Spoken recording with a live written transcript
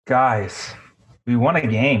Guys, we won a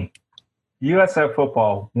game. USF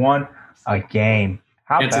football won a game.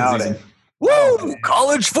 How It's a about season. it? Woo!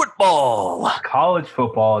 College football. College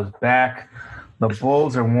football is back. The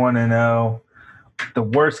Bulls are 1-0. The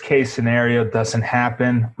worst case scenario doesn't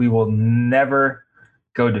happen. We will never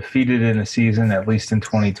go defeated in a season, at least in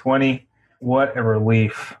 2020. What a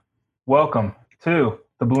relief. Welcome to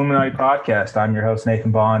the Illuminati Podcast. I'm your host,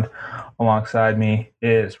 Nathan Bond. Alongside me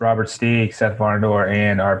is Robert Steig, Seth Varnador,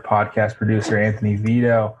 and our podcast producer, Anthony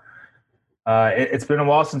Vito. It's been a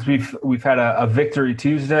while since we've had a Victory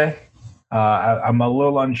Tuesday. I'm a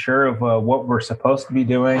little unsure of what we're supposed to be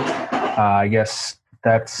doing. I guess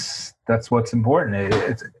that's what's important.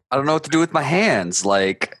 I don't know what to do with my hands.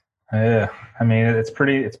 Yeah, I mean it's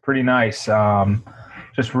pretty nice.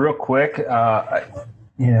 Just real quick,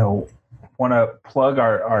 want to plug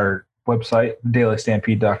our website,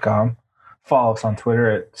 dailystampede.com. Follow us on Twitter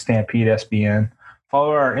at StampedeSBN. Follow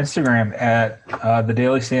our Instagram at the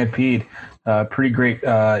Daily Stampede. Pretty great,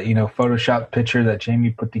 Photoshop picture that Jamie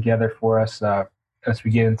put together for us as we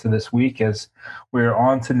get into this week as we're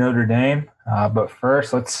on to Notre Dame. But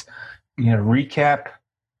first, let's recap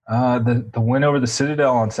the win over the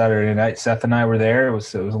Citadel on Saturday night. Seth and I were there. It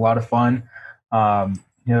was a lot of fun.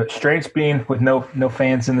 Strange being with no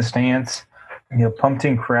fans in the stands. Pumped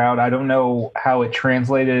in crowd. I don't know how it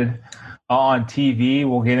translated on TV.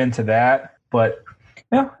 We'll get into that, but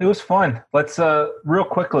yeah, it was fun. Let's real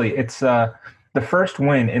quickly. It's the first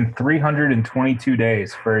win in 322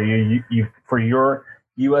 days for your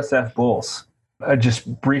USF Bulls. I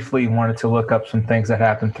just briefly wanted to look up some things that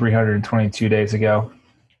happened 322 days ago.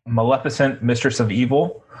 Maleficent, Mistress of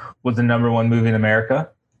Evil was the number one movie in America.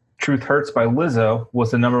 Truth Hurts by Lizzo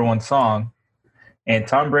was the number one song. And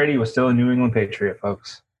Tom Brady was still a New England Patriot,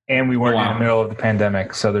 folks. And we weren't in the middle of the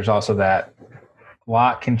pandemic, so there's also that. A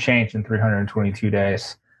lot can change in 322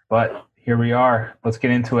 days. But here we are. Let's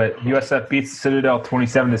get into it. USF beats the Citadel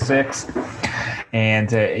 27-6.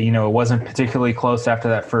 And, it wasn't particularly close after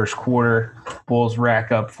that first quarter. Bulls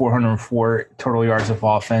rack up 404 total yards of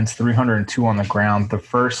offense, 302 on the ground. The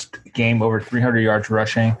first game over 300 yards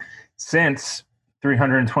rushing since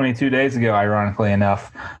 322 days ago, ironically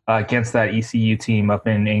enough, against that ECU team up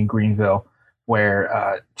in Greenville,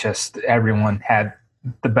 where just everyone had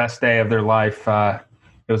the best day of their life. It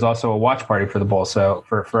was also a watch party for the Bulls, so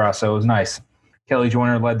for us, so it was nice. Kelly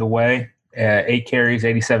Joyner led the way, 8 carries,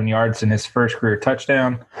 87 yards in his first career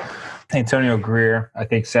touchdown. Antonio Greer, I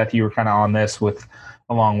think, Seth, you were kind of on this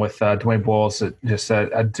along with Dwayne Bowles, just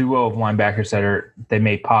a duo of linebackers they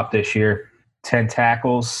made pop this year. 10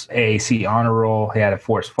 tackles, AAC honor roll. He had a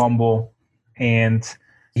forced fumble, and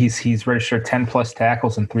he's registered 10-plus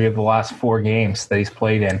tackles in 3 of the last 4 games that he's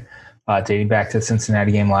played in, dating back to the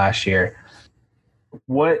Cincinnati game last year.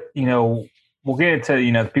 We'll get into,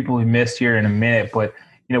 the people we missed here in a minute, but,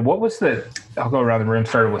 what was I'll go around the room,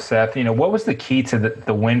 started with Seth. What was the key to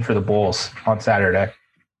the win for the Bulls on Saturday?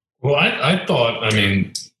 Well, I thought, I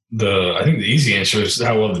think the easy answer is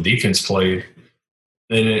how well the defense played.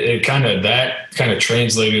 And it kind of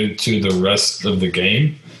translated to the rest of the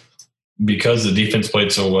game. Because the defense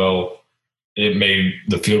played so well, it made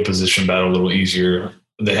the field position battle a little easier.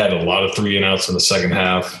 They had a lot of 3-and-outs in the second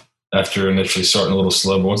half after initially starting a little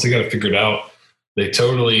slow. But once they got it figured out, they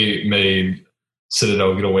totally made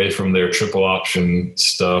Citadel get away from their triple option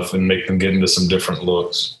stuff and make them get into some different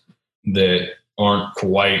looks that aren't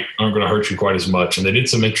going to hurt you quite as much. And they did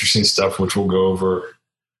some interesting stuff, which we'll go over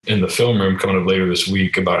in the film room coming up later this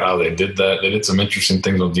week about how they did that. They did some interesting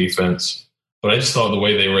things on defense. But I just thought the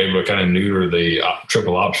way they were able to kind of neuter the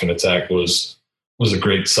triple option attack was a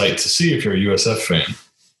great sight to see if you're a USF fan.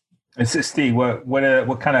 Steve, what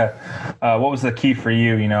was the key for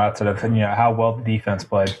you, outside of how well the defense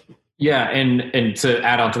played? Yeah, and to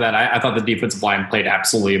add on to that, I thought the defensive line played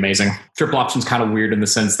absolutely amazing. Triple option's kind of weird in the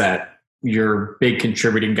sense that your big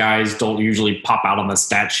contributing guys don't usually pop out on the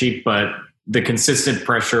stat sheet, but the consistent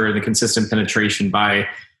pressure and the consistent penetration by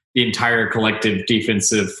the entire collective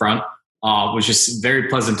defensive front was just very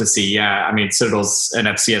pleasant to see. Yeah, Citadel's an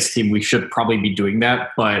FCS team. We should probably be doing that.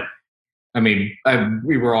 But,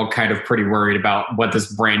 we were all kind of pretty worried about what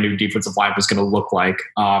this brand new defensive line was going to look like.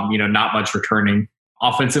 Not much returning.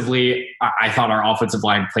 Offensively, I thought our offensive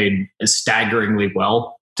line played staggeringly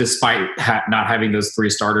well, despite not having those 3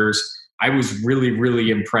 starters. I was really, really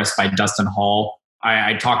impressed by Dustin Hall.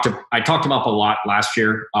 I talked him up a lot last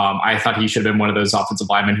year. I thought he should have been one of those offensive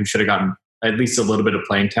linemen who should have gotten at least a little bit of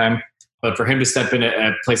playing time. But for him to step in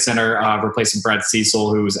at play center, replacing Brad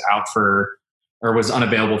Cecil, who was was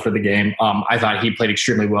unavailable for the game, I thought he played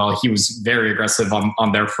extremely well. He was very aggressive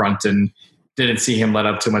on their front and didn't see him let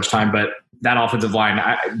up too much time. But that offensive line,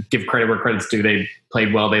 I give credit where credit's due. They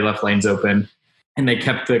played well. They left lanes open, and they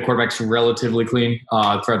kept the quarterbacks relatively clean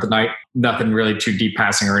throughout the night. Nothing really too deep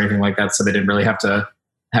passing or anything like that, so they didn't really have to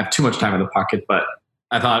have too much time in the pocket. But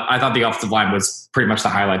I thought the offensive line was pretty much the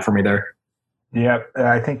highlight for me there. Yeah,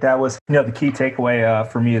 I think that was the key takeaway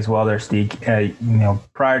for me as well there, Steve.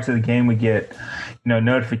 Prior to the game, we get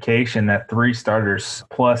notification that 3 starters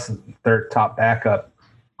plus their top backup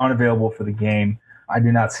unavailable for the game. I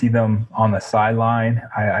did not see them on the sideline.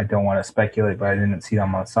 I don't want to speculate, but I didn't see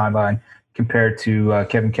them on the sideline compared to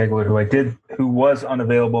Kevin Kegler, who was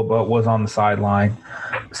unavailable but was on the sideline.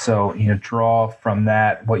 So draw from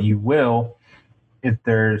that what you will. It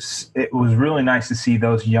was really nice to see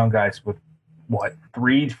those young guys with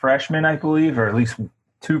 3 freshmen, I believe, or at least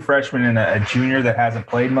 2 freshmen and a junior that hasn't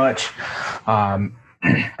played much.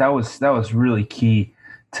 That was really key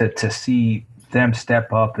to see them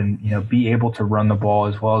step up and be able to run the ball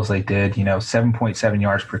as well as they did. 7.7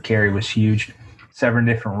 yards per carry was huge. 7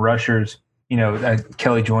 different rushers.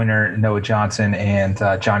 Kelly Joyner, Noah Johnson, and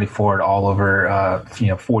Johnny Ford all over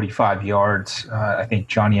 45 yards. I think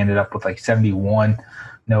Johnny ended up with 71.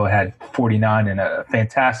 Noah had 49 and a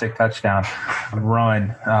fantastic touchdown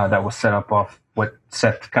run that was set up off what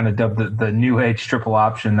Seth kind of dubbed the new age triple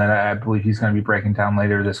option that I believe he's going to be breaking down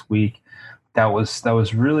later this week. That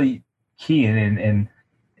was really key and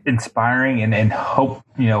inspiring and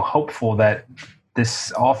hopeful that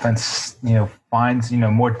this offense finds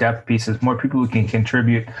more depth pieces, more people who can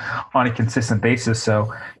contribute on a consistent basis.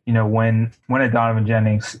 So when a Donovan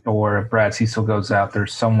Jennings or a Brad Cecil goes out,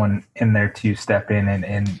 there's someone in there to step in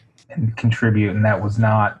and contribute, and that was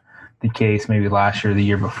not the case maybe last year or the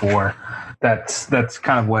year before. That's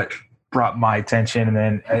kind of what brought my attention. And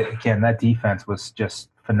then again, that defense was just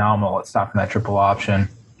phenomenal at stopping that triple option.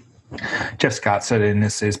 Jeff Scott said in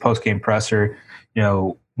his post-game presser,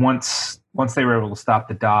 once they were able to stop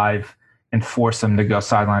the dive and force them to go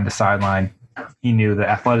sideline to sideline, he knew the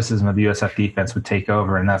athleticism of the USF defense would take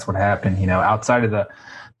over, and that's what happened. Outside of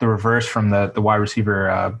the reverse from the wide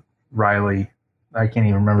receiver Riley, I can't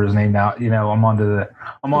even remember his name now. I'm on to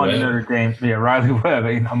Notre Dame. Yeah, Riley Webb.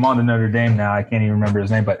 I'm on to Notre Dame now. I can't even remember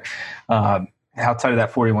his name, but outside of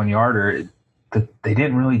that 41-yarder, they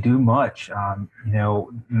didn't really do much. In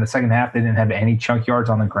the second half, they didn't have any chunk yards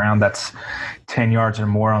on the ground. That's 10 yards or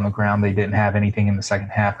more on the ground. They didn't have anything in the second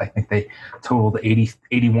half. I think they totaled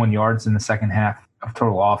 81 yards in the second half of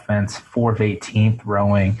total offense, 4 of 18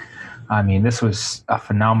 throwing. I mean, this was a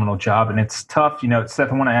phenomenal job, and it's tough. Seth,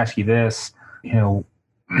 I want to ask you this,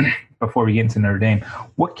 before we get into Notre Dame.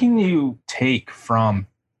 What can you take from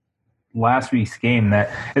last week's game?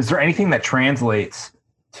 Is there anything that translates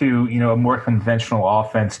to a more conventional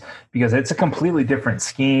offense, because it's a completely different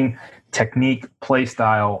scheme, technique, play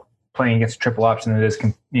style playing against a triple option than it is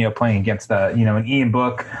playing against an Ian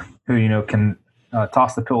Book who can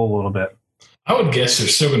toss the pill a little bit. I would guess they're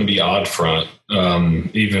still going to be odd front,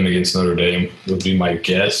 even against Notre Dame would be my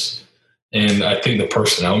guess, and I think the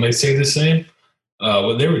personnel may stay the same.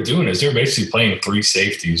 What they were doing is they're basically playing 3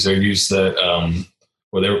 safeties. They used that.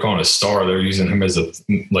 Well, they were calling a star. They're using him as a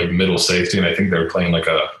middle safety, and I think they were playing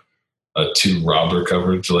a 2 robber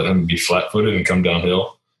coverage to let him be flat-footed and come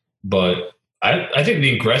downhill. But I think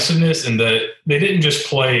the aggressiveness and they didn't just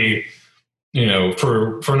play,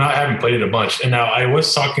 for not having played it a bunch. And now I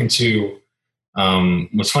was talking to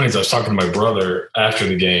what's funny is I was talking to my brother after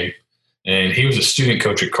the game, and he was a student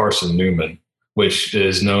coach at Carson Newman, which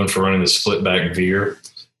is known for running the split back veer,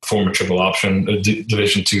 former triple option,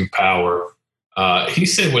 Division II power. He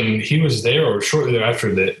said when he was there or shortly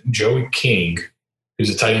thereafter that Joey King, who's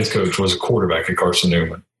a tight ends coach, was a quarterback at Carson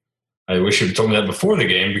Newman. I wish you had told me that before the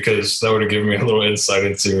game, because that would have given me a little insight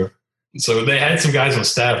into. So they had some guys on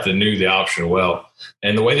staff that knew the option well,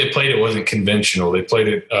 and the way they played it wasn't conventional. They played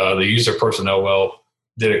it. They used their personnel well,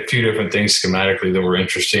 did a few different things schematically that were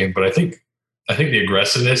interesting. But I think the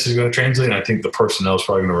aggressiveness is going to translate, and I think the personnel is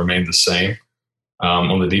probably going to remain the same.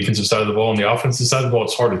 On the defensive side of the ball. On the offensive side of the ball,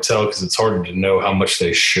 it's hard to tell because it's hard to know how much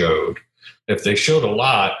they showed. If they showed a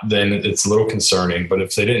lot, then it's a little concerning. But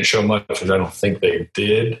if they didn't show much, which I don't think they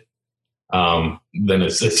did, then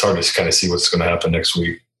it's hard to kind of see what's going to happen next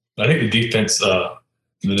week. I think the defense that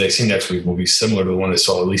they see next week will be similar to the one they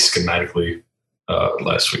saw at least schematically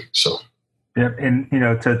last week. So, yeah, and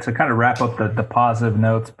to kind of wrap up the positive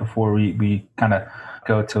notes before we kind of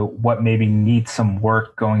go to what maybe needs some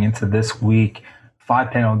work going into this week.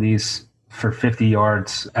 5 penalties for 50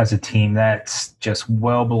 yards as a team. That's just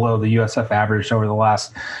well below the USF average over the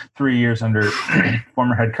last 3 years under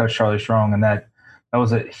former head coach Charlie Strong. And that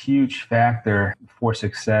was a huge factor for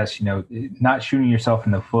success. Not shooting yourself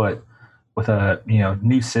in the foot with a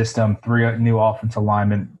new system, 3 new offensive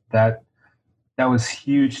linemen. That was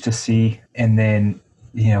huge to see. And then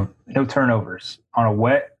no turnovers on a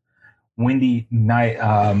wet, windy night.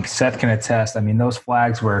 Seth can attest. I mean, those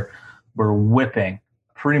flags were whipping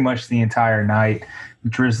pretty much the entire night,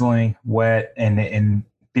 drizzling, wet, and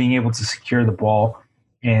being able to secure the ball.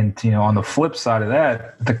 And on the flip side of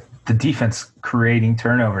that, the defense creating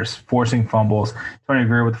turnovers, forcing fumbles. Tony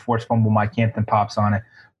Greer with the forced fumble. Mike Hampton pops on it.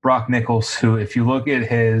 Brock Nichols, who, if you look at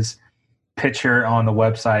his picture on the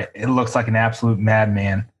website, it looks like an absolute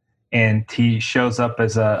madman. And he shows up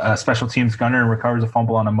as a special teams gunner and recovers a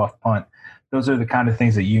fumble on a muff punt. Those are the kind of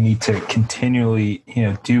things that you need to continually,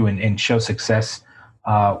 do and show success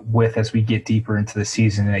with as we get deeper into the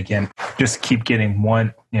season. And again, just keep getting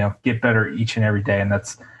get better each and every day. And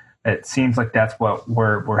it seems like that's what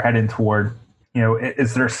we're heading toward.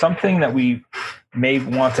 Is there something that we may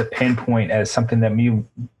want to pinpoint as something that we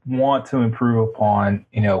want to improve upon,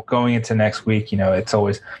 going into next week? It's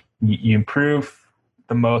always you improve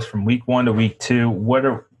the most from week 1 to week 2.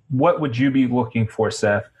 What would you be looking for,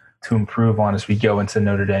 Seth, to improve on as we go into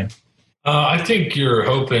Notre Dame? I think you're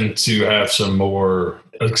hoping to have some more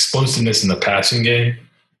explosiveness in the passing game.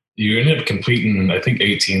 You ended up completing, I think,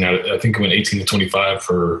 18. I think it went 18 to 25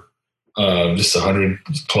 for just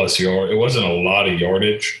 100+ yard. It wasn't a lot of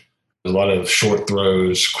yardage. A lot of short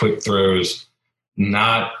throws, quick throws,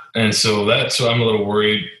 and so that's why I'm a little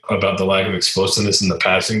worried about the lack of explosiveness in the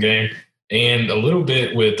passing game, and a little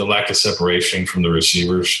bit with the lack of separation from the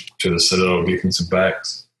receivers to the Citadel defensive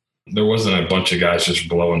backs. There wasn't a bunch of guys just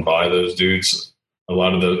blowing by those dudes. A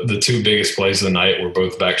lot of the 2 biggest plays of the night were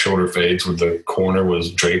both back shoulder fades where the corner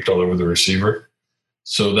was draped all over the receiver.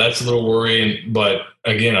 So that's a little worrying. But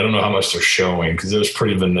again, I don't know how much they're showing because it was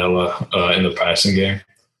pretty vanilla in the passing game.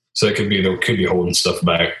 So they could be holding stuff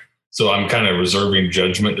back. So I'm kind of reserving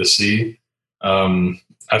judgment to see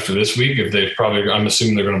after this week if I'm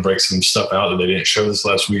assuming they're going to break some stuff out that they didn't show this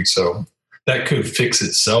last week. So that could fix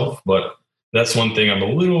itself. But that's one thing I'm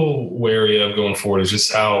a little wary of going forward is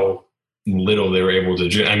just how little they were able to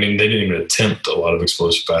do. I mean, they didn't even attempt a lot of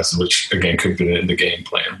explosive passes, which again could be in the game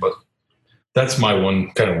plan. But that's my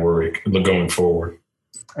one kind of worry going forward.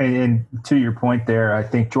 And to your point there, I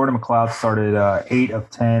think Jordan McLeod started 8 of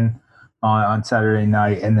 10 on Saturday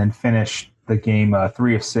night and then finished the game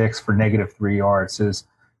 3 of 6 for -3 yards. His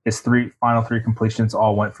final three completions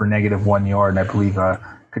all went for -1 yard. And I believe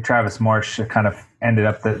Travis Marsh kind of ended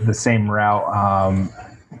up the same route.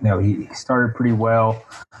 He started pretty well.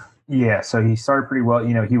 Yeah, so he started pretty well.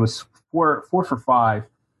 He was 4 for 5,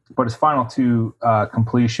 but his final 2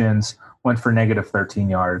 completions went for -13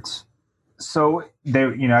 yards. So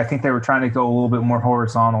I think they were trying to go a little bit more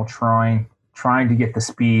horizontal, trying to get the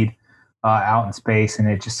speed out in space, and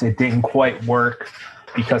it didn't quite work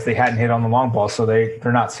because they hadn't hit on the long ball, so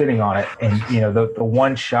they're not sitting on it. And the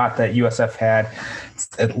one shot that USF had,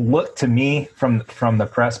 it looked to me from the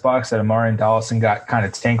press box that Amari and Dollison got kind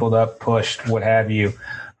of tangled up, pushed, what have you,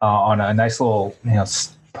 on a nice little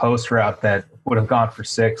post route that would have gone for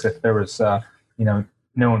 6 if there was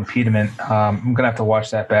no impediment. I'm gonna have to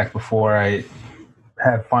watch that back before I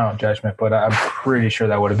have final judgment, but I'm pretty sure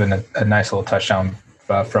that would have been a nice little touchdown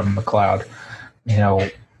from McLeod.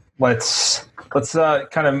 Let's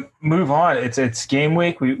kind of move on. It's game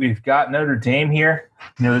week. We've got Notre Dame here.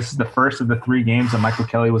 This is the first of the 3 games that Michael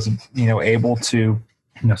Kelly was able to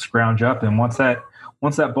scrounge up, and once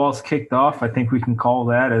that ball's kicked off, I think we can call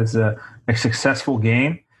that as a successful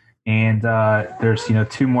game. And there's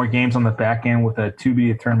 2 more games on the back end with a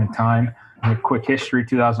to-be-determined time. And a quick history: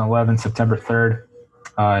 2011, September 3rd,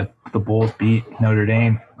 the Bulls beat Notre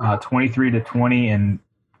Dame 23-20, and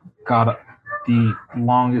got the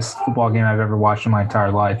longest football game I've ever watched in my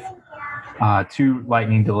entire life. 2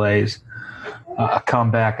 lightning delays, a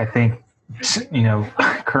comeback. I think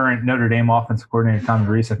current Notre Dame offensive coordinator Tom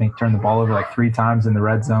Reese, I think, turned the ball over like 3 times in the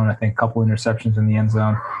red zone. I think a couple interceptions in the end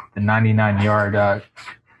zone. The 99-yard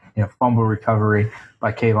fumble recovery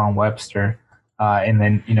by Kayvon Webster. And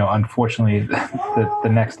then, unfortunately, the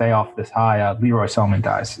next day off this high, Leroy Selman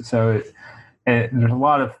dies. So there's a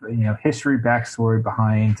lot of, history, backstory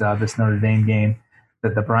behind this Notre Dame game,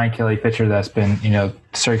 that the Brian Kelly picture that's been,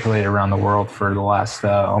 circulated around the world for the last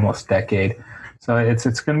almost decade. So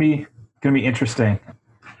it's going to be interesting.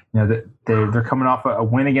 They're coming off a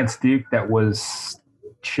win against Duke that was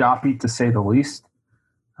choppy, to say the least.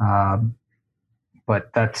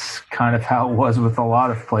 But that's kind of how it was with a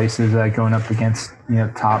lot of places going up against,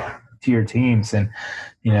 top tier teams. And,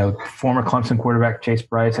 former Clemson quarterback Chase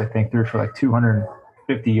Bryce, I think, threw for like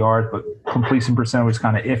 250 yards, but completion percentage was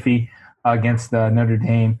kind of iffy against Notre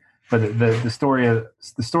Dame. But the story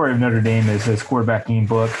of Notre Dame is his quarterbacking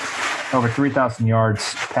book. Over 3,000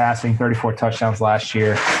 yards passing, 34 touchdowns last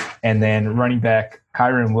year. And then running back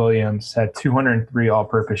Kyron Williams had 203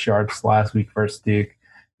 all-purpose yards last week versus Duke,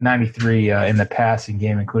 93 in the passing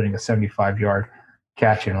game, including a 75-yard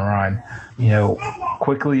catch and run.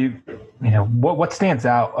 Quickly, what stands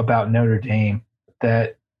out about Notre Dame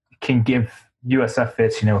that can give USF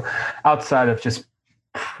fits, outside of just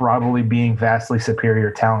probably being vastly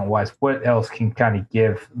superior talent-wise, what else can kind of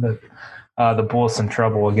give the Bulls some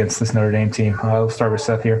trouble against this Notre Dame team? Let's start with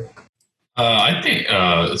Seth here. I think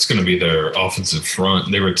it's going to be their offensive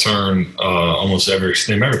front. They return almost every.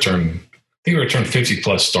 They might return. I think they returned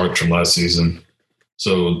 50-plus starts from last season.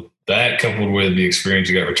 So that, coupled with the experience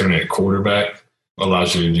you got returning at quarterback,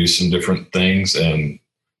 allows you to do some different things. And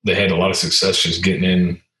they had a lot of success just getting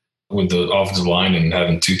in with the offensive line and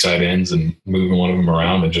having two tight ends and moving one of them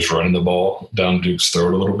around and just running the ball down Duke's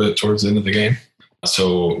throat a little bit towards the end of the game.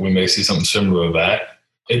 So we may see something similar to that.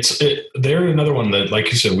 They're another one that, like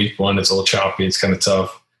you said, week one, it's a little choppy. It's kind of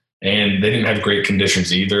tough. And they didn't have great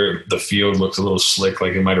conditions either. The field looked a little slick,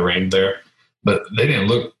 like it might have rained there. But they didn't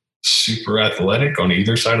look super athletic on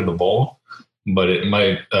either side of the ball. But it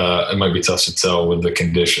might be tough to tell with the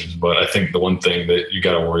conditions. But I think the one thing that you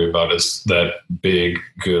got to worry about is that big,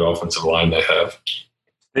 good offensive line they have.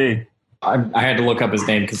 Big. I had to look up his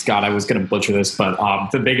name because, God, I was going to butcher this.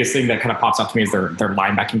 But the biggest thing that kind of pops out to me is their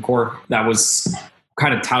linebacking core. That was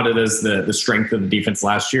kind of touted as the strength of the defense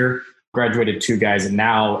last year. Graduated 2 guys, and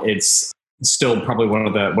now it's still probably one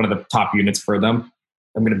of the top units for them.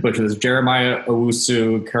 I'm going to butcher this. Jeremiah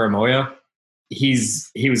Owusu-Karamoya.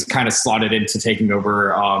 He was kind of slotted into taking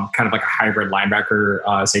over kind of like a hybrid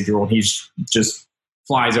linebacker safety role. He's just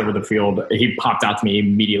flies over the field. He popped out to me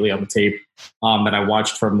immediately on the tape that I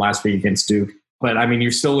watched from last week against Duke. But, I mean,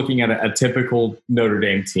 you're still looking at a typical Notre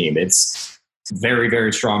Dame team. It's very,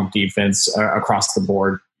 very strong defense across the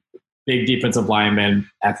board. Big defensive linemen,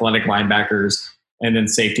 athletic linebackers, and then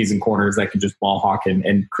safeties and corners that can just ball hawk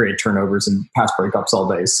and create turnovers and pass breakups all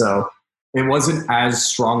day. So it wasn't as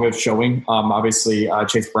strong of showing. Obviously,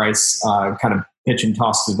 Chase Bryce kind of pitch and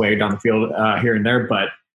toss his way down the field here and there, but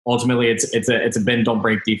ultimately it's a bend don't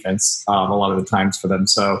break defense a lot of the times for them.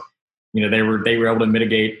 So they were able to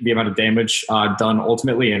mitigate the amount of damage done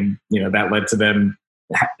ultimately, and that led to them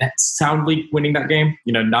soundly winning that game.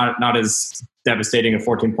 Not as devastating a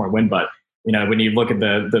 14-point win, but when you look at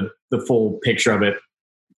the full picture of it,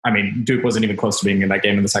 I mean, Duke wasn't even close to being in that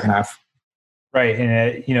game in the second half. Right,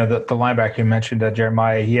 and the linebacker you mentioned,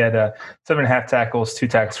 Jeremiah, he had 7.5 tackles, 2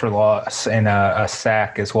 tackles for loss, and a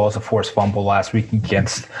sack, as well as a forced fumble last week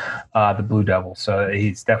against the Blue Devils. So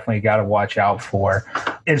he's definitely got to watch out for.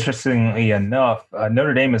 Interestingly enough,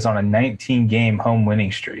 Notre Dame is on a 19-game home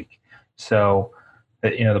winning streak. So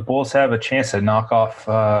the Bulls have a chance to knock off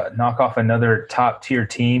another top tier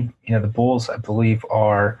team. The Bulls, I believe,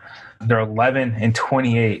 they're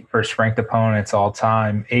 11-28 versus ranked opponents all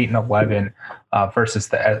time, 8-11 versus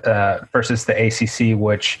the ACC,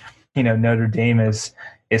 which Notre Dame is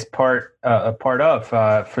part of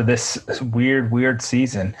for this weird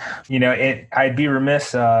season. I'd be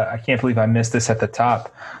remiss. I can't believe I missed this at the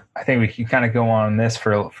top. I think we can kind of go on this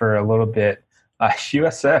for a little bit.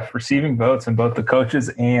 USF receiving votes in both the coaches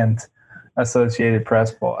and Associated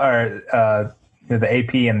Press poll, or the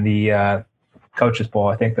AP and the coaches poll.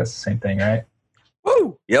 I think that's the same thing, right?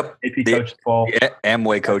 Woo! Yep. AP coaches poll. Yeah,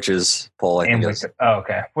 Amway coaches poll. I think.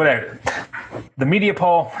 Okay. Whatever. The media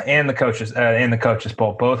poll and the coaches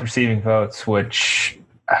poll, both receiving votes. Which,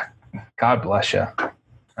 God bless you.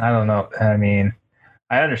 I don't know. I mean,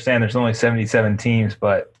 I understand there's only 77 teams,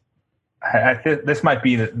 but I think this might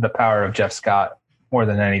be the power of Jeff Scott more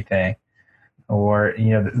than anything, or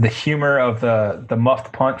the humor of the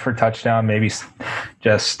muffed punt for touchdown. Maybe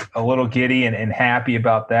just a little giddy and happy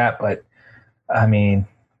about that, but I mean,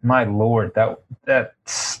 my Lord,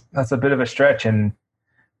 that's a bit of a stretch.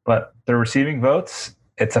 But they're receiving votes.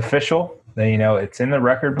 It's official. It's in the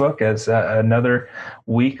record book as another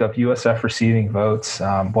week of USF receiving votes,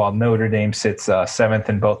 while Notre Dame sits 7th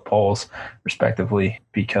in both polls, respectively,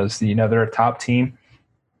 because they're a top team.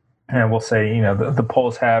 And we'll say the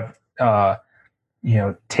polls have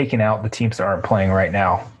taken out the teams that aren't playing right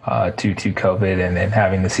now due to COVID and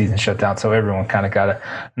having the season shut down. So everyone kind of got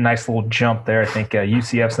a nice little jump there. I think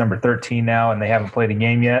UCF's number 13 now, and they haven't played a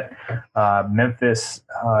game yet. Memphis,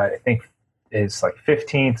 I think, is like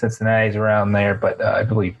 15. Cincinnati's around there, but I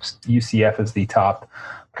believe UCF is the top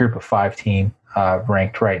group of 5 team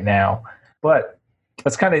ranked right now. But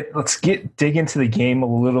let's dig into the game a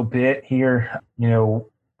little bit here. There's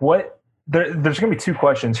going to be 2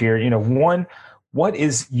 questions here. One, what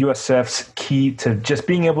is USF's key to just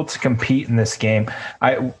being able to compete in this game?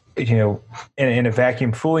 In a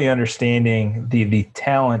vacuum, fully understanding the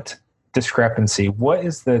talent discrepancy. What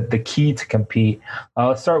is the key to compete?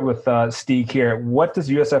 Let's start with Steve here. What does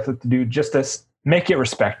USF have to do just to make it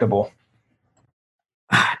respectable?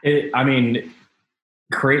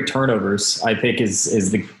 Create turnovers, I think,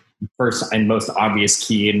 is the first and most obvious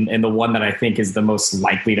key, and the one that I think is the most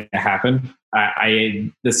likely to happen.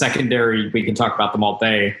 The secondary, we can talk about them all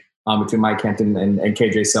day, between Mike Kenton and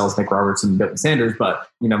KJ Sells, Nick Robertson, and Billy Sanders, but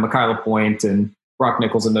Michaela Point and Brock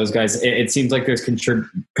Nichols and those guys, it seems like there's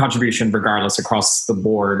contribution regardless across the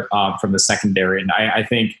board from the secondary. And I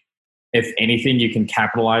think if anything, you can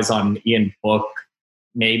capitalize on Ian Book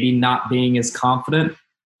maybe not being as confident.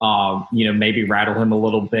 Maybe rattle him a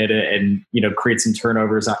little bit and, create some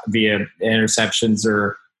turnovers via interceptions,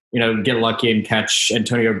 or, get lucky and catch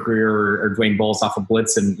Antonio Greer or Dwayne Bowles off a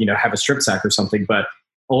blitz and, have a strip sack or something. But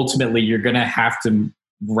ultimately you're going to have to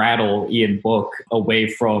rattle Ian Book away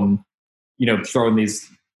from, throwing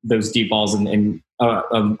those deep balls and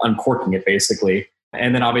uncorking it basically.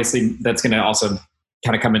 And then obviously that's going to also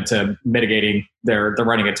kind of come into mitigating their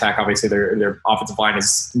running attack. Obviously their offensive line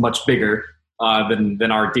is much bigger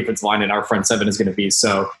than our defensive line and our front seven is going to be.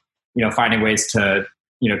 So, finding ways to,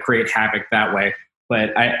 create havoc that way.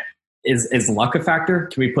 But is luck a factor?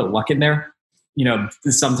 Can we put luck in there?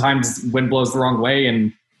 Sometimes wind blows the wrong way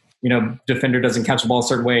and, defender doesn't catch the ball a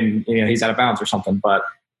certain way and, he's out of bounds or something. But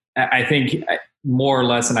I think more or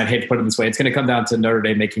less, and I'd hate to put it this way, it's going to come down to Notre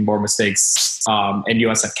Dame making more mistakes and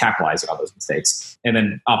USF capitalizing on those mistakes. And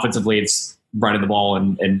then offensively, it's running the ball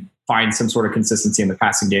and find some sort of consistency in the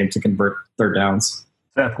passing game to convert third downs.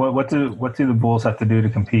 Seth, what do the Bulls have to do to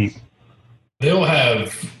compete? They'll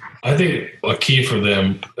have, I think, a key for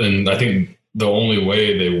them, and I think the only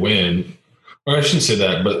way they win, or I shouldn't say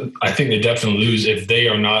that, but I think they definitely lose if they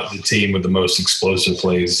are not the team with the most explosive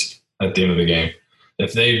plays at the end of the game.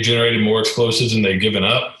 If they've generated more explosives and they've given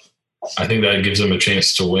up, I think that gives them a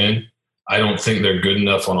chance to win. I don't think they're good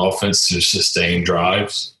enough on offense to sustain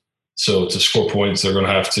drives. So to score points, they're going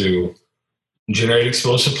to have to generate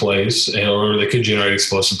explosive plays, or they could generate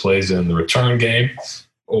explosive plays in the return game,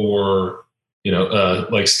 or,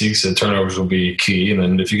 like Steve said, turnovers will be key. And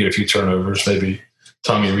then if you get a few turnovers, maybe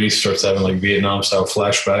Tommy Rees starts having like Vietnam-style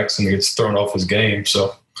flashbacks and he gets thrown off his game.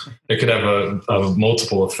 So it could have a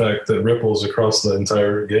multiple effect that ripples across the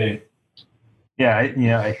entire game. Yeah,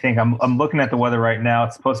 I think I'm looking at the weather right now.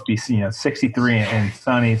 It's supposed to be 63 and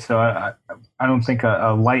sunny, so I don't think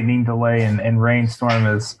a lightning delay and rainstorm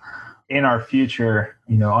is in our future.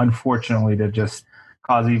 Unfortunately, to just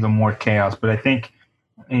cause even more chaos. But I think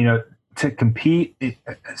to compete,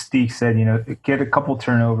 Steve said, get a couple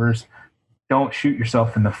turnovers, don't shoot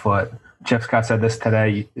yourself in the foot. Jeff Scott said this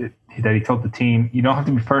today, that he told the team, you don't have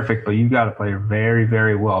to be perfect, but you've got to play very,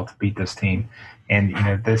 very well to beat this team. And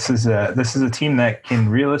this is a team that can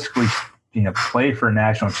realistically play for a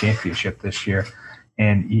national championship this year,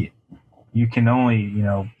 and you can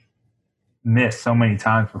only miss so many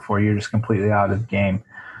times before you're just completely out of the game.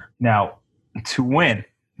 Now, to win,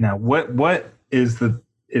 what is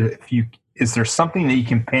is there something that you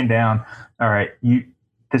can pin down? All right,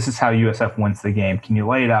 this is how USF wins the game. Can you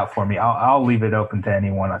lay it out for me? I'll leave it open to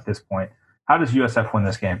anyone at this point. How does USF win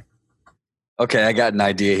this game? Okay, I got an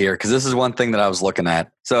idea here because this is one thing that I was looking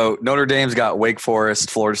at. So Notre Dame's got Wake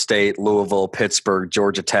Forest, Florida State, Louisville, Pittsburgh,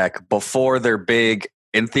 Georgia Tech before their big,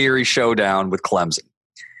 in theory, showdown with Clemson.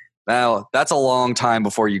 Now, that's a long time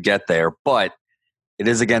before you get there, but it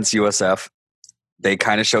is against USF. They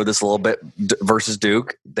kind of showed this a little bit versus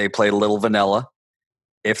Duke. They played a little vanilla.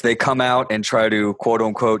 If they come out and try to,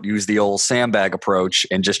 quote-unquote, use the old sandbag approach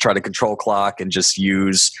and just try to control clock and just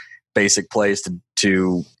use basic plays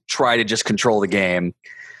to try to just control the game,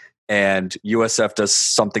 and USF does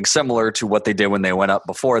something similar to what they did when they went up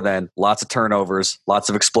before then, lots of turnovers, lots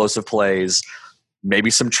of explosive plays, maybe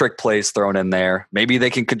some trick plays thrown in there. Maybe they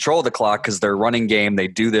can control the clock because their running game, they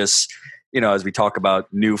do this, as we talk about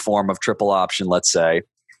new form of triple option, let's say.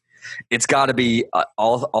 It's got to be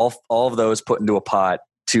all of those put into a pot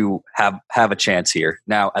to have a chance here.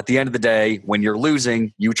 Now, at the end of the day, when you're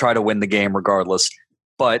losing, you try to win the game regardless.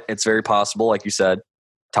 But it's very possible, like you said,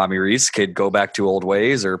 Tommy Rees could go back to old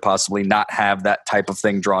ways or possibly not have that type of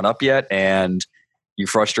thing drawn up yet. And you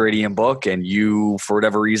frustrate Ian Book and you, for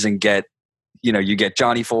whatever reason, get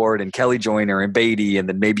Johnny Ford and Kelly Joyner and Beatty, and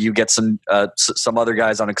then maybe you get some other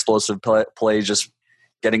guys on explosive plays just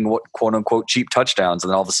getting what quote unquote cheap touchdowns.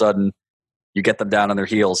 And then all of a sudden you get them down on their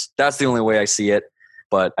heels. That's the only way I see it.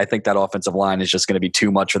 But I think that offensive line is just going to be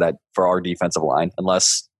too much for our defensive line,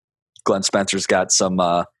 unless Glenn Spencer's got some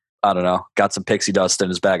I don't know, got some pixie dust in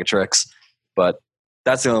his bag of tricks. But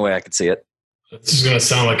that's the only way I could see it. This is going to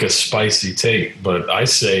sound like a spicy take, but I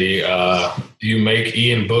say you make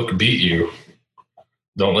Ian Book beat you.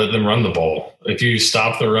 Don't let them run the ball. If you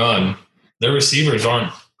stop the run, their receivers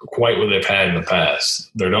aren't quite what they've had in the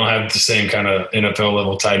past. They don't have the same kind of NFL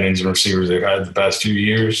level tight ends and receivers they've had the past few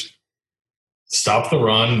years. Stop the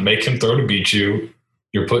run, make him throw to beat you.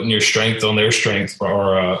 You're putting your strength on their strength,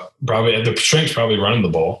 or probably the strength's probably running the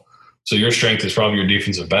ball. So your strength is probably your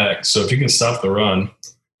defensive back. So if you can stop the run,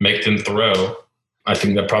 make them throw, I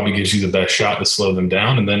think that probably gives you the best shot to slow them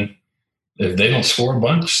down. And then if they don't score a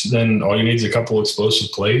bunch, then all you need is a couple of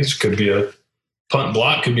explosive plays. Could be a punt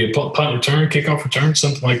block, could be a punt return, kickoff return,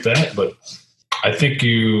 something like that. But I think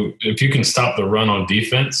if you can stop the run on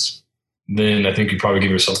defense, then I think you probably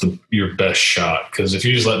give yourself your best shot. Because if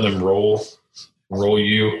you just let them roll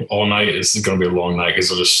you all night, it's going to be a long night because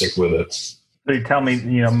they'll just stick with it. So you tell me,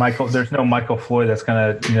 Michael, there's no Michael Floyd that's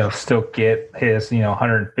going to, still get his,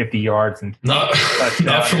 150 yards and not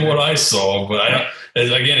from what I saw. But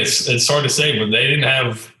again, it's hard to say. But they didn't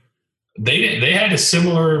have. They had a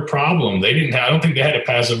similar problem. I don't think they had a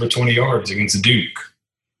pass over 20 yards against Duke.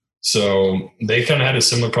 So they kind of had a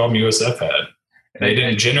similar problem USF had. They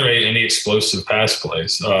didn't generate any explosive pass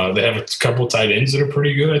plays. They have a couple tight ends that are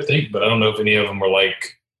pretty good, I think, but I don't know if any of them were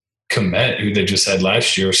like Komet, who they just had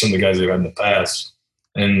last year, or some of the guys they've had in the past.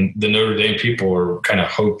 And the Notre Dame people are kind of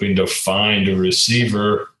hoping to find a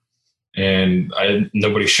receiver, and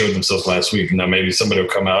nobody showed themselves last week. Now maybe somebody will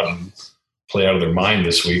come out and play out of their mind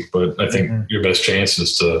this week, but I think your best chance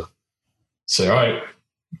is to say, all right,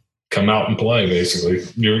 come out and play, basically.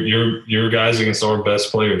 Your guys against our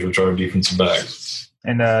best players, which are defensive backs.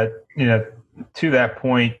 And, to that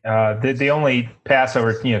point, the only pass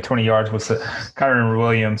over 20 yards was Kyron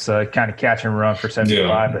Williams kind of catch and run for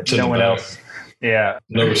 75, but no one else. Yeah.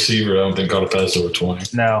 No receiver, I don't think, got a pass over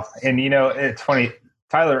 20. No. And, it's funny.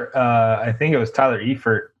 Tyler, I think it was Tyler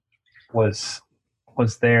Eifert was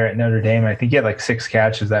there at Notre Dame. I think he had like 6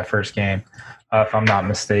 catches that first game, if I'm not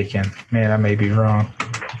mistaken. Man, I may be wrong.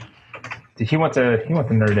 He went to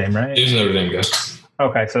Notre Dame, right? He's a Notre Dame guy.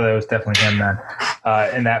 Okay, so that was definitely him then.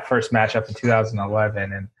 In that first matchup in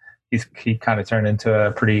 2011, and he kind of turned into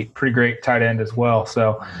a pretty great tight end as well.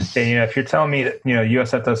 So, if you're telling me that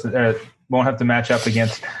USF won't have to match up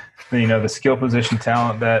against the skill position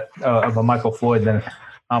talent that of a Michael Floyd, then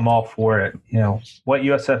I'm all for it. What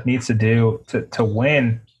USF needs to do to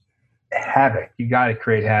win havoc, you got to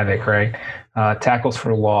create havoc, right? Tackles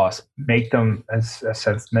for loss, make them, as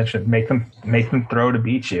I mentioned, make them throw to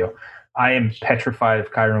beat you. I am petrified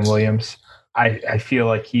of Kyron Williams. I feel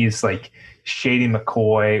like he's like Shady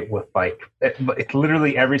McCoy with like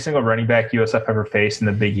literally every single running back USF ever faced in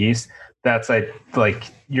the Big East. That's like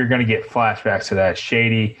you're going to get flashbacks to that.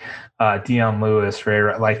 Shady, Dion Lewis,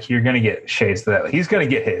 Ray, like you're going to get shades to that. He's going to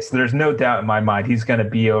get his. There's no doubt in my mind he's going to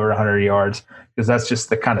be over 100 yards because that's just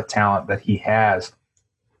the kind of talent that he has.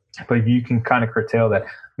 But if you can kind of curtail that,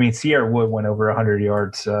 Sierra Wood went over 100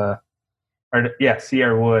 yards.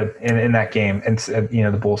 Sierra Wood in that game, and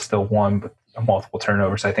the Bulls still won with multiple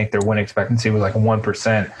turnovers. I think their win expectancy was like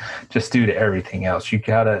 1%, just due to everything else. You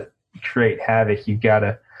gotta create havoc. You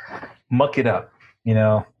gotta muck it up,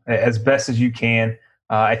 as best as you can.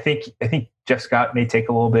 I think Jeff Scott may take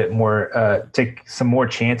a little bit more, take some more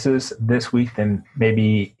chances this week than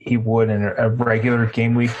maybe he would in a regular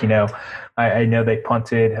game week. I know they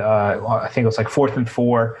punted. I think it was like 4th and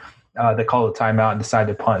 4. They called a timeout and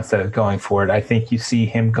decided to punt instead of going for it. I think you see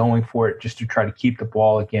him going for it just to try to keep the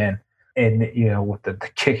ball again. And, with the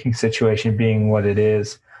kicking situation being what it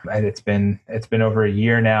is, and it's been over a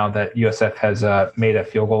year now that USF has made a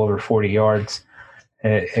field goal over 40 yards.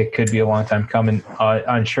 It could be a long time coming.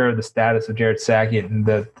 Unsure of the status of Jared Sackett and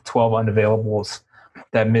the 12 unavailables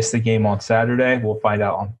that missed the game on Saturday. We'll find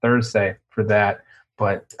out on Thursday for that.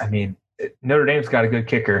 But, Notre Dame's got a good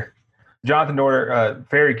kicker. Jonathan Dorter,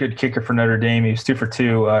 very good kicker for Notre Dame. He was 2 for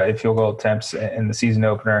 2 in field goal attempts in the season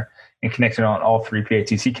opener and connected on all 3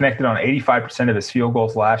 PATs. He connected on 85% of his field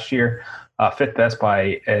goals last year, 5th best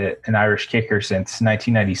by an Irish kicker since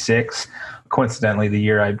 1996, coincidentally the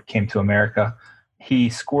year I came to America. He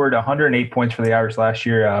scored 108 points for the Irish last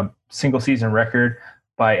year, single-season record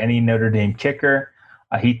by any Notre Dame kicker.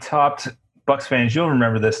 He topped – Bucs fans, you'll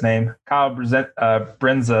remember this name, Kyle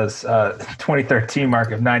Brenza's 2013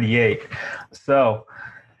 mark of 98. So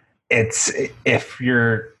it's if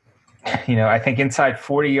you're, I think inside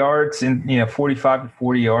 40 yards and 45 to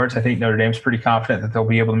 40 yards, I think Notre Dame's pretty confident that they'll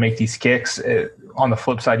be able to make these kicks. On the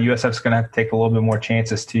flip side, USF's going to have to take a little bit more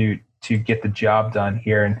chances to get the job done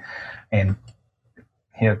here, and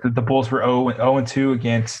the Bulls were 0-2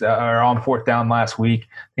 against or on fourth down last week.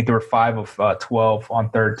 I think they were 5 of 12 on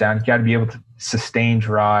third down. You got to be able to sustain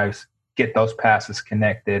drives, get those passes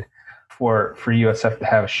connected for USF to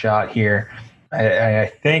have a shot here. I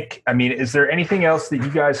think. I mean, is there anything else that you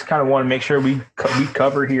guys kind of want to make sure we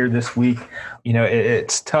cover here this week?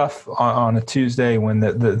 It's tough on a Tuesday when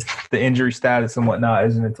the injury status and whatnot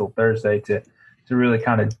isn't until Thursday to really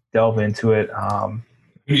kind of delve into it.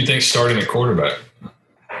 Who do you think starting at quarterback?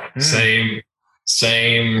 Same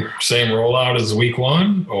rollout as week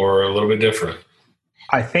one, or a little bit different?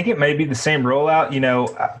 I think it may be the same rollout.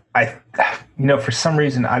 For some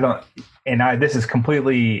reason I don't. And this is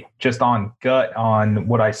completely just on gut on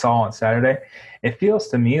what I saw on Saturday. It feels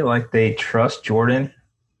to me like they trust Jordan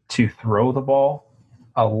to throw the ball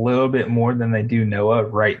a little bit more than they do Noah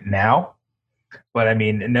right now. But I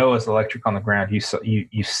mean, Noah's electric on the ground.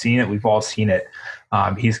 You've seen it. We've all seen it.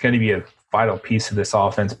 He's going to be a vital piece of this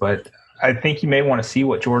offense. But I think you may want to see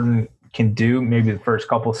what Jordan can do maybe the first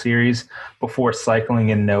couple series before cycling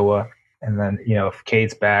in Noah. And then, if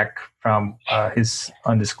Cade's back from his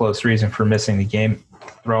undisclosed reason for missing the game,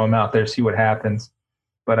 throw him out there, see what happens.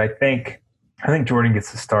 But I think Jordan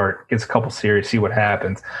gets to start, gets a couple series, see what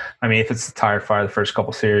happens. I mean, if it's a tire fire the first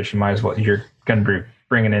couple series, you're going to be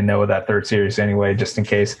bringing in Noah that third series anyway, just in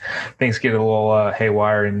case things get a little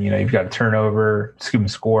haywire and, you've got a turnover, scoop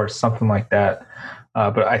and score, something like that.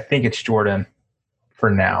 But I think it's Jordan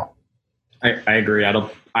for now. I agree. I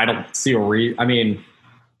don't see a reason. I mean,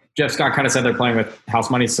 Jeff Scott kind of said they're playing with house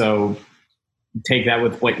money, so take that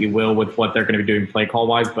with what you will with what they're going to be doing play call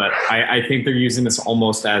wise. But I think they're using this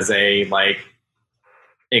almost as a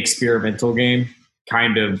experimental game,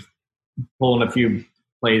 kind of pulling a few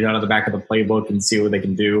plays out of the back of the playbook and see what they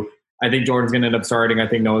can do. I think Jordan's going to end up starting. I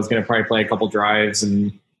think Noah's going to probably play a couple drives,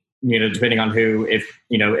 and depending on who, if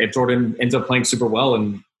Jordan ends up playing super well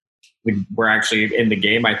and we're actually in the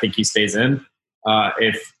game, I think he stays in.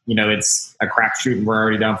 If it's a crapshoot and we're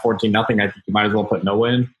already down 14-0, I think you might as well put Noah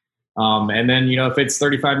in. And then if it's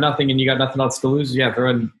 35-0 and you got nothing else to lose, throw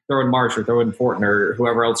in Marsh or throw in Fortin or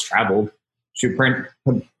whoever else traveled. Shoot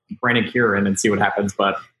Brandon Keir in and see what happens.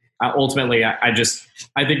 But ultimately, I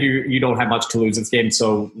think you don't have much to lose this game.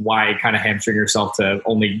 So why kind of hamstring yourself to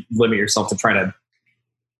only limit yourself to try to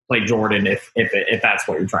play Jordan if that's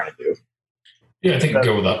what you're trying to do? Yeah, I think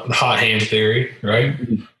go with the hot hand theory, right?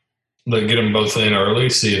 Mm-hmm. Get them both in early,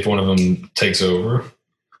 see if one of them takes over.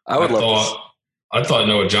 I thought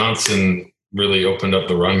Noah Johnson really opened up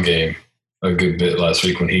the run game a good bit last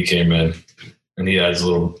week when he came in, and he adds a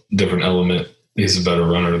little different element. He's a better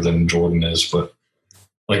runner than Jordan is, but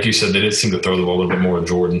like you said, they did seem to throw the ball a little bit more at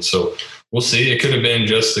Jordan. So we'll see. It could have been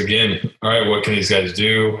just, again, all right, what can these guys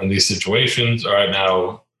do in these situations? All right,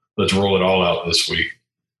 now let's roll it all out this week.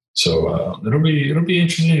 So it'll be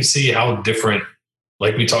interesting to see how different.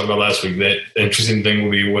 Like we talked about last week, that interesting thing will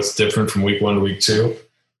be what's different from week 1 to week 2.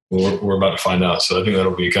 We're about to find out. So I think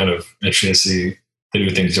that'll be kind of interesting to see they do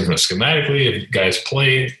things different schematically. If guys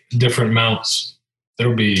play different mounts,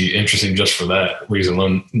 it'll be interesting just for that reason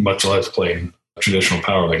alone, much less playing traditional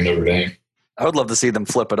power like Notre Dame. I would love to see them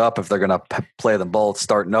flip it up if they're going to play them both.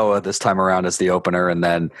 Start Noah this time around as the opener and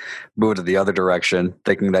then move to the other direction,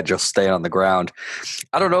 thinking that just stay on the ground.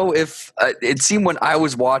 I don't know if it seemed when I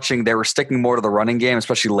was watching, they were sticking more to the running game,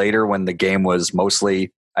 especially later when the game was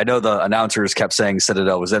mostly – I know the announcers kept saying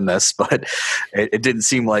Citadel was in this, but it didn't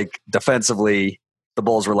seem like defensively the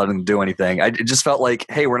Bulls were letting them do anything. It just felt like,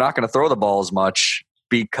 hey, we're not going to throw the ball as much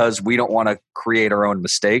because we don't want to create our own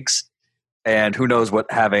mistakes. And who knows what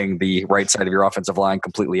having the right side of your offensive line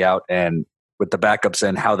completely out and with the backups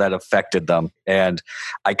in, how that affected them. And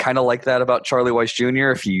I kind of like that about Charlie Weiss Jr.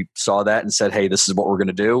 If you saw that and said, hey, this is what we're going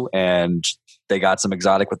to do, and they got some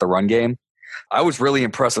exotic with the run game. I was really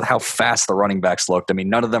impressed with how fast the running backs looked. I mean,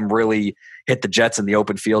 none of them really hit the Jets in the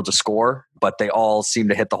open field to score, but they all seem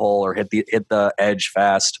to hit the hole or hit the edge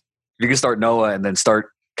fast. If you can start Noah and then start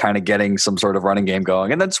kind of getting some sort of running game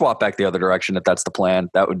going and then swap back the other direction if that's the plan,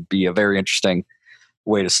 that would be a very interesting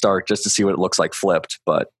way to start just to see what it looks like flipped.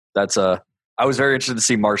 But I was very interested to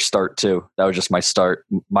see Marsh start too. That was just my start,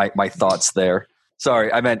 my thoughts there.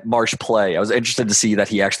 Sorry, I meant Marsh play. I was interested to see that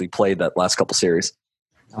he actually played that last couple series.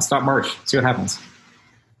 I'll start Marsh, see what happens.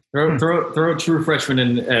 Throw a true freshman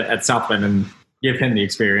in at South Bend and give him the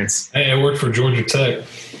experience. Hey, it worked for Georgia Tech.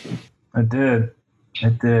 It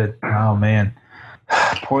did. Oh man.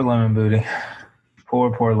 Poor Lemon Booty.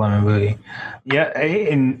 Poor Lemon Booty. Yeah,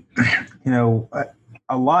 and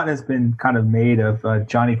a lot has been kind of made of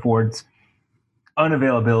Johnny Ford's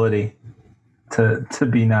unavailability to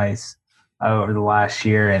be nice over the last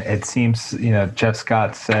year, and it seems Jeff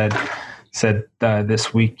Scott said said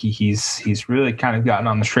this week he's really kind of gotten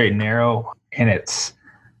on the straight and narrow, and it's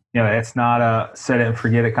it's not a set it and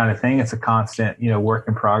forget it kind of thing. It's a constant work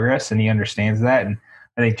in progress, and he understands that. And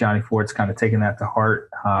I think Johnny Ford's kind of taken that to heart,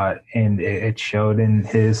 and it showed in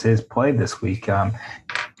his play this week. I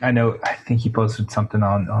think he posted something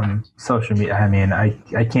on social media. I mean,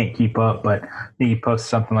 I can't keep up, but I think he posted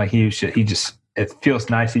something like it feels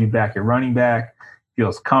nice to be back at running back,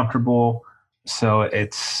 feels comfortable. So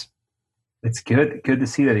it's good to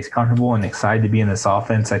see that he's comfortable and excited to be in this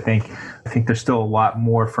offense. I think there's still a lot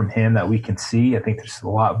more from him that we can see. I think there's a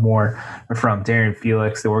lot more from Darian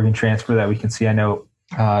Felix, the Oregon transfer, that we can see. I know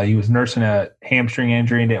he was nursing a hamstring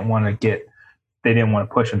injury and they didn't want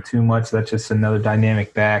to push him too much. So that's just another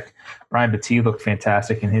dynamic back. Brian Battie looked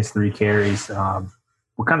fantastic in his 3 carries.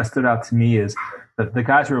 What kind of stood out to me is that the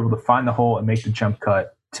guys were able to find the hole and make the jump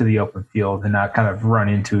cut to the open field and not kind of run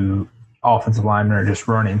into offensive linemen or just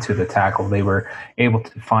run into the tackle. They were able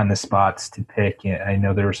to find the spots to pick. And I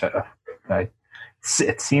know there was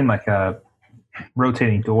it seemed like a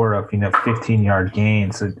rotating door of 15-yard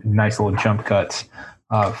gains, nice little jump cuts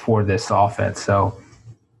for this offense. So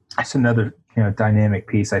it's another dynamic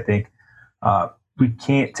piece. I think we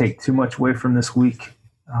can't take too much away from this week,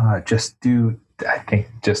 just due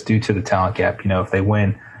to the talent gap. If they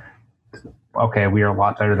win, okay, we are a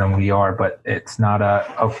lot better than we are, but it's not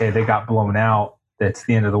they got blown out, that's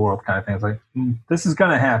the end of the world kind of thing. It's like, this is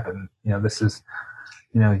going to happen. This is,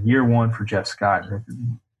 year 1 for Jeff Scott.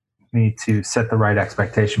 We need to set the right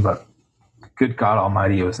expectation, but good God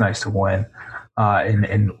Almighty, it was nice to win.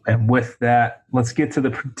 And with that, let's get to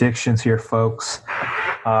the predictions here, folks.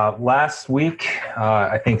 Last week,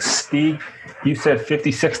 I think Steve, you said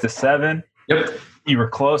 56-7. Yep. You were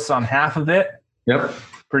close on half of it. Yep.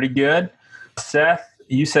 Pretty good. Seth,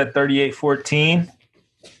 you said 38-14.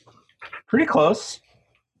 Pretty close.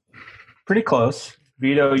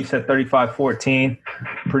 Vito, you said 35-14.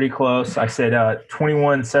 Pretty close. I said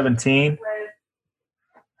 21-17.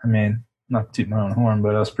 I mean, not to toot my own horn,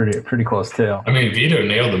 but I was pretty close too. I mean, Vito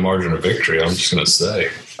nailed the margin of victory. I'm just going to say.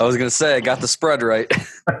 I was going to say, I got the spread right.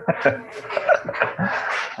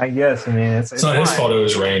 I guess. I mean, it's not his fault it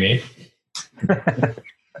was rainy.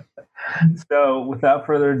 So without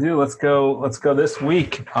further ado, let's go this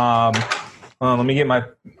week. Let me get my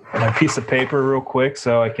piece of paper real quick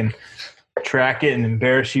so I can track it and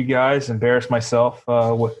embarrass myself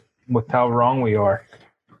with how wrong we are.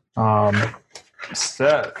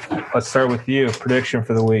 Seth, let's start with you. Prediction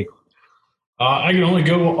for the week. I can only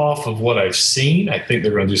go off of what I've seen. I think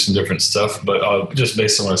they're going to do some different stuff, but just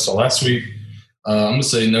based on what I saw last week, I'm going to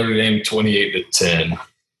say Notre Dame 28-10.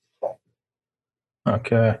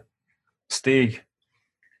 Okay. Steve.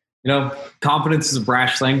 Confidence is a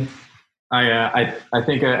brash thing. I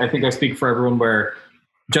think I speak for everyone where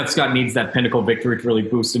Jeff Scott needs that pinnacle victory to really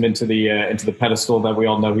boost him into the pedestal that we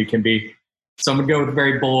all know he can be. So I'm going to go with a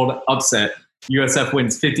very bold upset. USF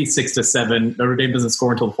wins 56-7. Notre Dame doesn't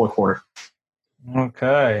score until the 4th quarter.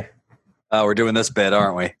 Okay. We're doing this bit,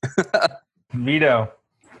 aren't we? Vito.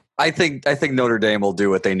 I think Notre Dame will do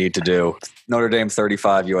what they need to do. Notre Dame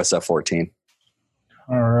 35, USF 14.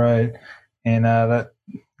 All right. And that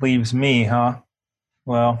leaves me, huh?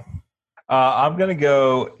 Well, I'm going to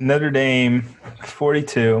go Notre Dame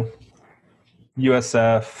 42,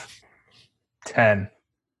 USF 10.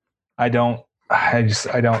 I don't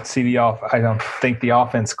see I don't think the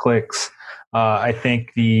offense clicks. I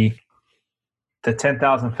think the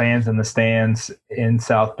 10,000 fans in the stands in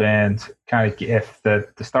South Bend kind of, if the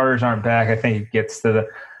starters aren't back, I think it gets to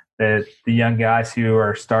the young guys who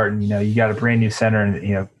are starting. You got a brand new center,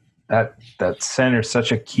 and that center is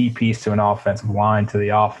such a key piece to an offensive line, to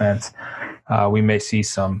the offense. We may see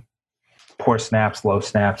some poor snaps, low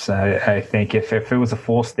snaps. I think if it was a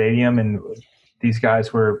full stadium and these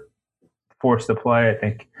guys were forced to play,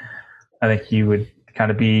 I think you would kind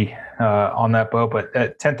of be on that boat. But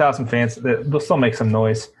at 10,000 fans, they'll still make some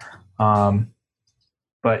noise.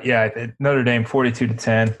 But yeah, Notre Dame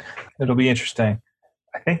 42-10. It'll be interesting.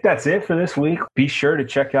 I think that's it for this week. Be sure to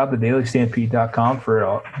check out thedailystampede.com for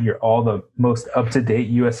all the most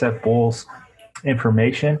up-to-date USF Bulls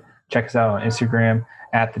information. Check us out on Instagram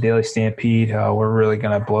at the Daily Stampede. We're really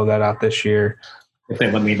going to blow that out this year. If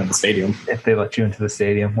they let me into the stadium. If they let you into the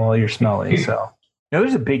stadium. Well, you're smelly, so.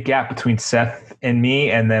 There's a big gap between Seth and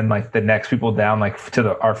me and then, the next people down,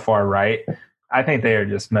 to our far right. I think they are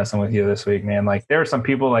just messing with you this week, man. There are some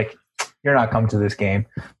people, you're not coming to this game,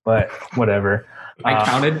 but whatever. I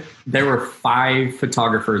counted. There were 5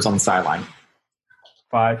 photographers on the sideline.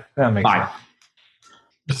 5? That makes 5. sense.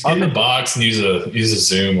 Just get in the box and use a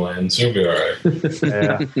zoom lens. You'll be all right.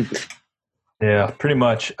 Yeah. Yeah, pretty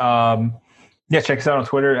much. Check us out on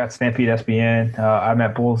Twitter at Stampede SBN. I'm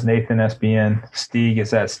at Bulls Nathan SBN. Stieg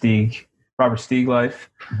is at Stieg, Robert Stieg Life.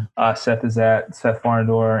 Seth is at Seth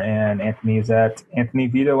Farndor, and Anthony is at Anthony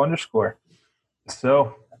Vito _.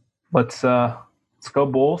 So let's go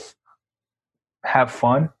Bulls. Have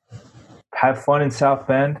fun. Have fun in South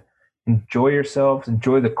Bend. Enjoy yourselves.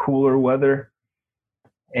 Enjoy the cooler weather,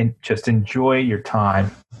 and just enjoy your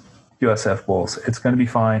time. USF Bulls. It's going to be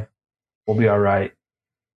fine. We'll be all right.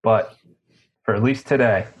 But for at least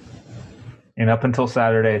today, and up until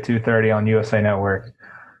Saturday at 2:30 on USA Network,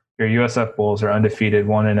 your USF Bulls are undefeated,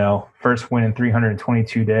 1-0. First win in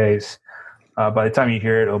 322 days. By the time you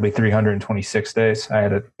hear it, it'll be 326 days. I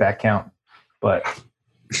had a back count, but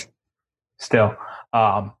still.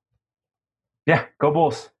 Go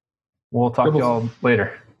Bulls. We'll talk to y'all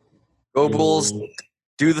later. Go Bulls.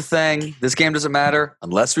 Do the thing. This game doesn't matter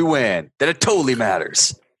unless we win. Then it totally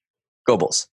matters. Go Bulls.